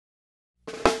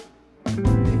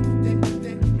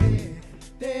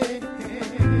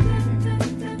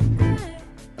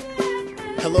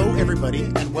everybody,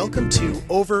 and welcome to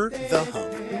Over the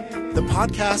Hump, the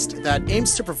podcast that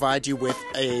aims to provide you with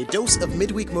a dose of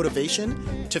midweek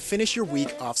motivation to finish your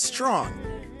week off strong.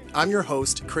 I'm your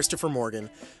host, Christopher Morgan.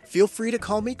 Feel free to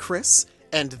call me Chris,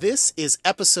 and this is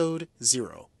episode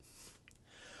 0.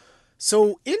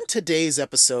 So in today's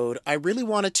episode, I really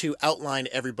wanted to outline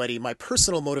everybody my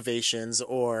personal motivations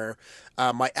or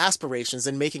my aspirations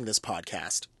in making this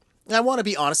podcast. And I want to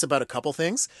be honest about a couple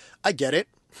things. I get it.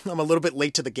 I'm a little bit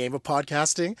late to the game of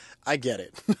podcasting. I get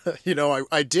it.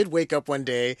 I did wake up one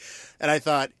day and I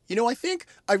thought, I think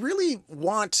I really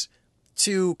want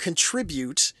to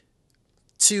contribute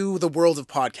to the world of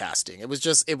podcasting.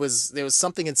 There was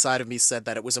something inside of me said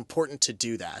that it was important to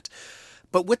do that.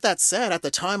 But with that said, at the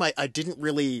time, I couldn't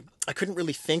really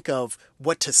think of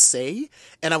what to say.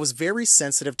 And I was very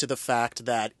sensitive to the fact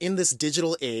that in this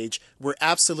digital age, we're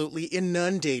absolutely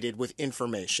inundated with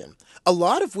information. A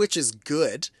lot of which is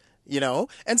good,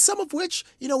 and some of which,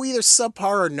 either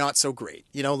subpar or not so great,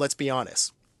 let's be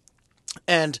honest.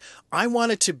 And I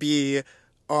wanted to be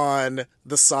on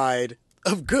the side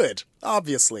of good,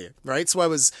 obviously, right? So I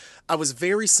was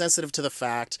very sensitive to the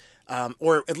fact,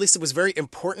 or at least it was very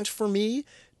important for me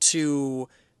to,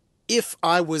 if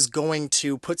I was going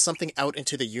to put something out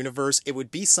into the universe, it would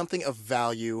be something of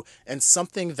value and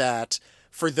something that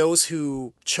for those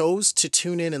who chose to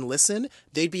tune in and listen,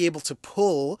 they'd be able to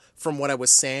pull from what I was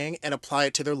saying and apply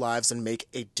it to their lives and make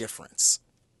a difference.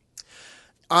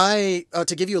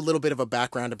 To give you a little bit of a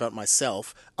background about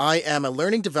myself, I am a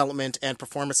learning development and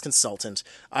performance consultant.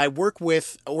 I work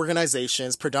with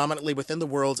organizations predominantly within the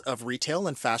world of retail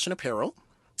and fashion apparel.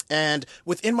 And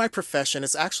within my profession,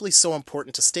 it's actually so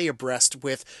important to stay abreast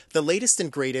with the latest and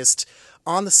greatest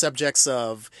on the subjects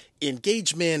of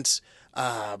engagement,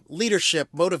 leadership,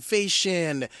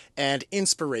 motivation, and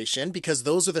inspiration, because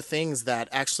those are the things that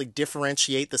actually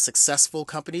differentiate the successful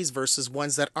companies versus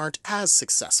ones that aren't as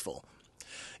successful.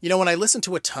 When I listen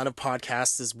to a ton of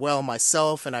podcasts as well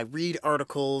myself, and I read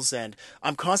articles, and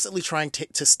I'm constantly trying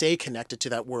to stay connected to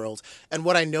that world. And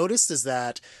what I noticed is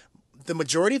that the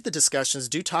majority of the discussions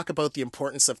do talk about the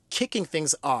importance of kicking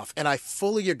things off. And I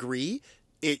fully agree.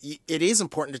 It is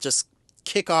important to just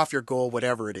kick off your goal,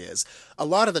 whatever it is. A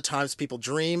lot of the times people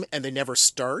dream and they never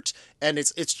start. And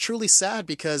it's truly sad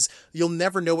because you'll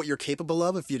never know what you're capable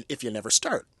of if you never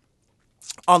start.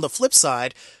 On the flip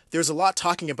side, there's a lot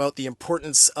talking about the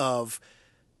importance of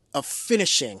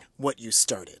finishing what you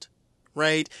started,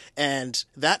 right? And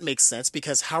that makes sense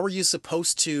because how are you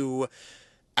supposed to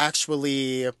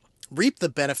actually reap the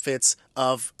benefits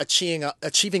of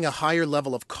achieving a higher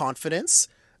level of confidence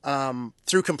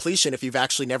through completion if you've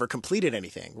actually never completed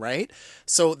anything, right?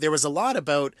 So there was a lot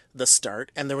about the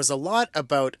start and there was a lot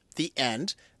about the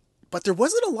end, but there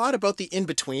wasn't a lot about the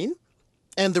in-between.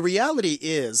 And the reality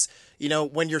is,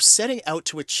 when you're setting out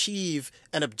to achieve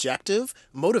an objective,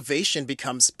 motivation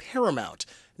becomes paramount.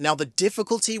 Now, the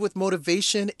difficulty with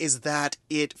motivation is that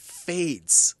it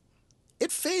fades.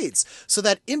 It fades. So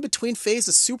that in-between phase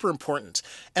is super important.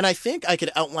 And I think I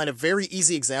could outline a very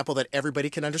easy example that everybody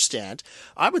can understand.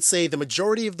 I would say the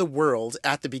majority of the world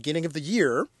at the beginning of the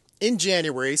year, in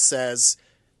January,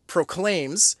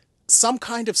 proclaims some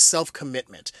kind of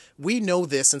self-commitment. We know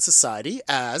this in society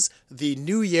as the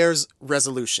New Year's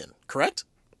resolution, correct?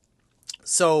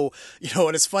 So,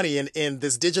 and it's funny, in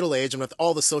this digital age and with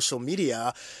all the social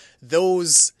media,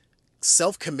 those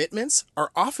self-commitments are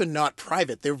often not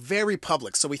private. They're very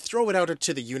public. So we throw it out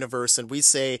into the universe and we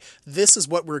say, this is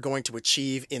what we're going to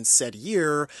achieve in said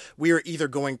year. We are either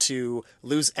going to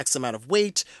lose X amount of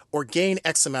weight or gain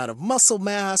X amount of muscle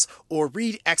mass or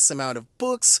read X amount of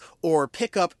books or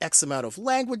pick up X amount of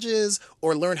languages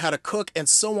or learn how to cook and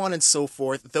so on and so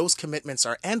forth. Those commitments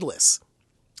are endless.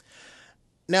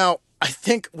 Now, I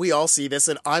think we all see this,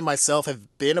 and I myself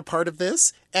have been a part of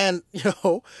this. And,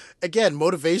 again,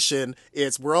 motivation,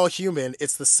 we're all human.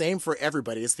 It's the same for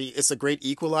everybody. It's a great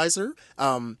equalizer.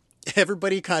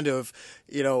 Everybody kind of,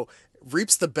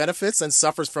 reaps the benefits and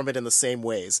suffers from it in the same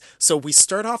ways. So we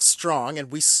start off strong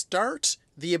and we start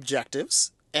the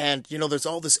objectives. And, there's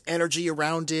all this energy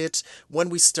around it when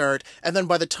we start. And then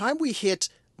by the time we hit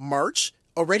March,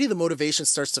 already the motivation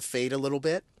starts to fade a little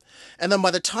bit. And then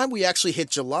by the time we actually hit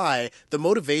July, the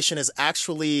motivation has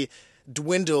actually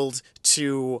dwindled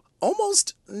to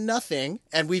almost nothing.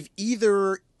 And we've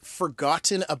either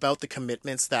forgotten about the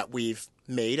commitments that we've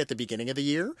made at the beginning of the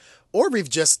year, or we've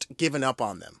just given up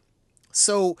on them.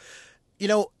 So,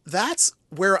 that's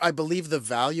where I believe the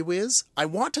value is. I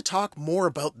want to talk more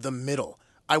about the middle.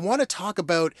 I want to talk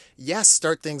about, yes,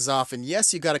 start things off, and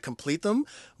yes, you got to complete them,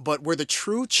 but where the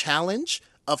true challenge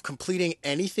of completing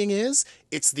anything is.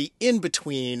 It's the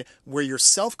in-between where your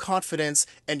self-confidence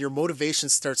and your motivation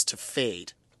starts to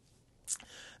fade.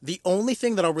 The only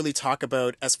thing that I'll really talk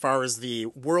about as far as the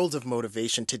world of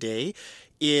motivation today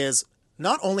is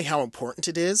not only how important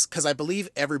it is, because I believe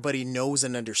everybody knows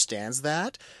and understands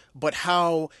that, but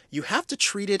how you have to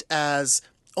treat it as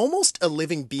almost a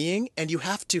living being, and you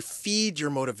have to feed your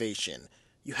motivation.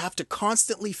 You have to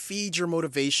constantly feed your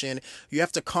motivation. You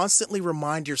have to constantly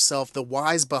remind yourself the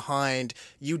whys behind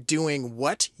you doing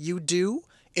what you do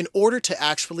in order to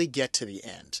actually get to the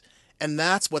end. And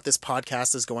that's what this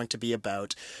podcast is going to be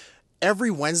about.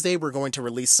 Every Wednesday, we're going to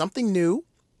release something new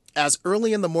as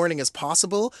early in the morning as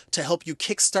possible to help you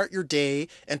kickstart your day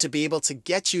and to be able to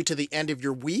get you to the end of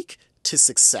your week to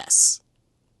success.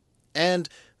 And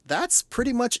that's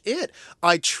pretty much it.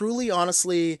 I truly,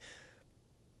 honestly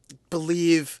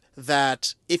believe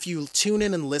that if you tune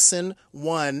in and listen,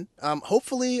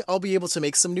 hopefully I'll be able to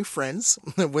make some new friends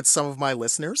with some of my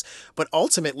listeners. But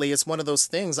ultimately, it's one of those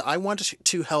things I want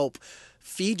to help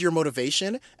feed your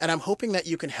motivation, and I'm hoping that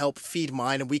you can help feed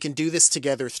mine, and we can do this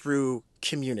together through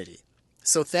community.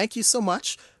 So thank you so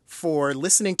much for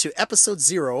listening to episode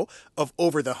 0 of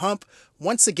Over the Hump.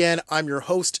 Once again, I'm your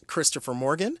host, Christopher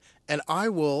Morgan, and I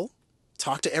will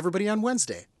talk to everybody on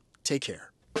Wednesday. Take care.